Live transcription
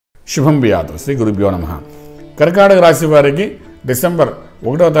శుభం వ్యాధు శ్రీ గురుభ్యో నమః. కర్కాటక రాశి వారికి డిసెంబర్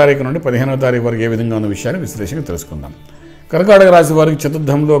 1వ తారీఖు నుండి 15వ తారీఖు వరకు ఏ విధంగా ఉన్న విషయాన్ని విశ్లేషణగా తెలుసుకుందాం. కర్కాటక రాశి వారికి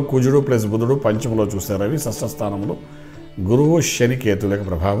చతుర్థంలో కుజుడు ప్లస్ బుధుడు, పంచమలో చూశారు రవి, షష్ఠ స్థానంలో గురువు శని కేతుల యొక్క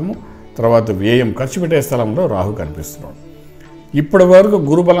ప్రభావము, తర్వాత వ్యయం ఖర్చు పెట్టే స్థలంలో రాహు కనిపిస్తున్నాడు. ఇప్పటి వరకు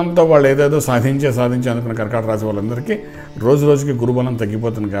గురుబలంతో వాళ్ళు ఏదేదో సాధించి అనుకున్న కర్కాటక రాశి వాళ్ళందరికీ రోజు రోజుకి గురుబలం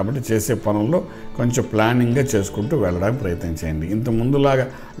తగ్గిపోతుంది కాబట్టి చేసే పనుల్లో కొంచెం ప్లానింగ్గా చేసుకుంటూ వెళ్ళడానికి ప్రయత్నం చేయండి. ఇంత ముందులాగా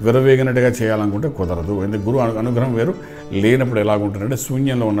విరవేగినట్టుగా చేయాలనుకుంటే కుదరదు. ఎందుకంటే గురు అనుగ్రహం వేరు, లేనప్పుడు ఎలాగుంటుందంటే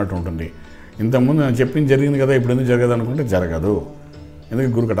శూన్యంలో ఉన్నట్టు ఉంటుంది. ఇంతకుముందు నేను చెప్పింది జరిగింది కదా, ఇప్పుడు ఎందుకు జరగదు అనుకుంటే జరగదు,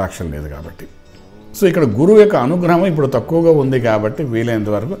 ఎందుకంటే గురు కటాక్షం లేదు కాబట్టి. సో ఇక్కడ గురువు యొక్క అనుగ్రహం ఇప్పుడు తక్కువగా ఉంది కాబట్టి వీలైనంత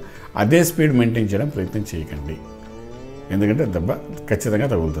వరకు అదే స్పీడ్ మెయింటైన్ చేయడం ప్రయత్నం చేయకండి. ఎందుకంటే దెబ్బ ఖచ్చితంగా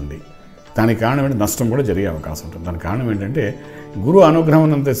తగులుతుంది. దానికి కారణం ఏంటంటే నష్టం కూడా జరిగే అవకాశం ఉంటుంది. దానికి కారణం ఏంటంటే గురువు అనుగ్రహం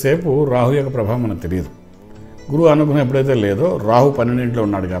ఉన్నంతసేపు రాహు యొక్క ప్రభావం మనకు తెలియదు. గురువు అనుగ్రహం ఎప్పుడైతే లేదో రాహు 12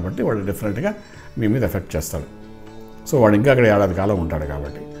 ఉన్నాడు కాబట్టి వాడు డెఫినెట్గా మీ మీద ఎఫెక్ట్ చేస్తాడు. సో వాడు ఇంకా అక్కడ ఏడాది కాలం ఉంటాడు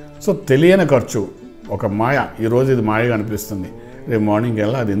కాబట్టి. సో తెలియని ఖర్చు, ఒక మాయ, ఈరోజు ఇది మాయగా అనిపిస్తుంది, రేపు మార్నింగ్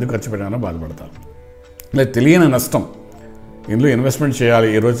వెళ్ళి అది ఎందుకు ఖర్చు పెట్టానో బాధపడతారు. లేదా తెలియని నష్టం, ఇందులో ఇన్వెస్ట్మెంట్ చేయాలి,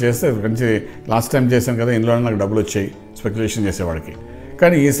 ఈరోజు చేస్తే మంచి, లాస్ట్ టైం చేశాను కదా ఇందులోనే నాకు డబ్బులు వచ్చాయి స్పెక్యులేషన్ చేసేవాడికి,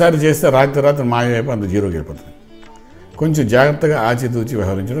 కానీ ఈసారి చేస్తే రాత్రి మాయ అయిపోయి అంత జీరోకి వెళ్ళిపోతుంది. కొంచెం జాగ్రత్తగా ఆచితూచి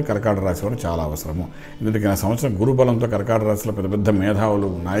వ్యవహరించడం కర్కాటక రాశి వారు చాలా అవసరము. ఎందుకంటే ఆ సంవత్సరం గురుబలంతో కర్కాటక రాశిలో పెద్ద పెద్ద మేధావులు,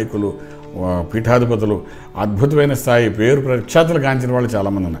 నాయకులు, పీఠాధిపతులు, అద్భుతమైన స్థాయి పేరు ప్రఖ్యాతులు గాంచిన వాళ్ళు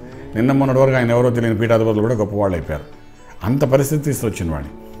చాలామంది ఉన్నారు. నిన్న మొన్నటి వరకు ఆయన ఎవరో తెలియని పీఠాధిపతులు కూడా గొప్పవాళ్ళు అయిపోయారు. అంత పరిస్థితి తీసుకొచ్చిన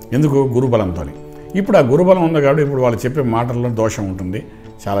వాడిని ఎందుకు గురుబలంతో. ఇప్పుడు ఆ గురుబలం ఉంది కాబట్టి ఇప్పుడు వాళ్ళు చెప్పే మాటల్లో దోషం ఉంటుంది,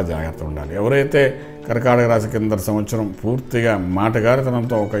 చాలా జాగ్రత్త ఉండాలి. ఎవరైతే కర్కాటక రాశి కింద సంవత్సరం పూర్తిగా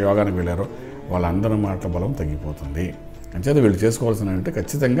మాటగారితనంతో ఒక యోగానికి వెళ్ళారో వాళ్ళందరి మాట బలం తగ్గిపోతుంది. అంచేత వీళ్ళు చేసుకోవాల్సిన అంటే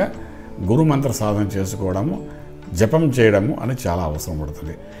ఖచ్చితంగా గురు మంత్ర సాధన చేసుకోవడము, జపం చేయడము అని చాలా అవసరం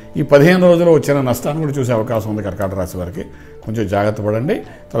పడుతుంది. ఈ 15 రోజులు వచ్చిన నష్టాన్ని కూడా చూసే అవకాశం ఉంది కర్కాటక రాశి వారికి. కొంచెం జాగ్రత్త పడండి,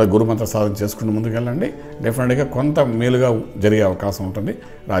 తర్వాత గురుమంత్ర సాధన చేసుకుంటూ ముందుకు వెళ్ళండి. డెఫినెట్గా కొంత మేలుగా జరిగే అవకాశం ఉంటుంది.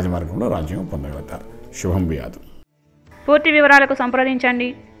 రాజమార్గంలో రాజ్యం పొందగలుగుతారు. శుభం వ్యాధు. పూర్తి వివరాలకు సంప్రదించండి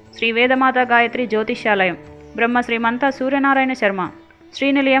శ్రీ వేదమాత గాయత్రి జ్యోతిష్యాలయం, బ్రహ్మశ్రీ మంత సూర్యనారాయణ శర్మ, శ్రీ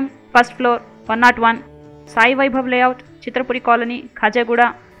నిలయం, first floor, 101, Sai Vaibhav layout, Chitrapuri colony, Khajaguda,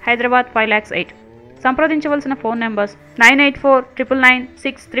 Hyderabad 5,08,000. సంప్రదించవలసిన ఫోన్ నెంబర్స్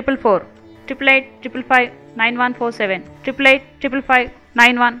 98499644, 8855559147,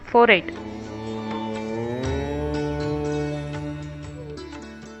 8855559148.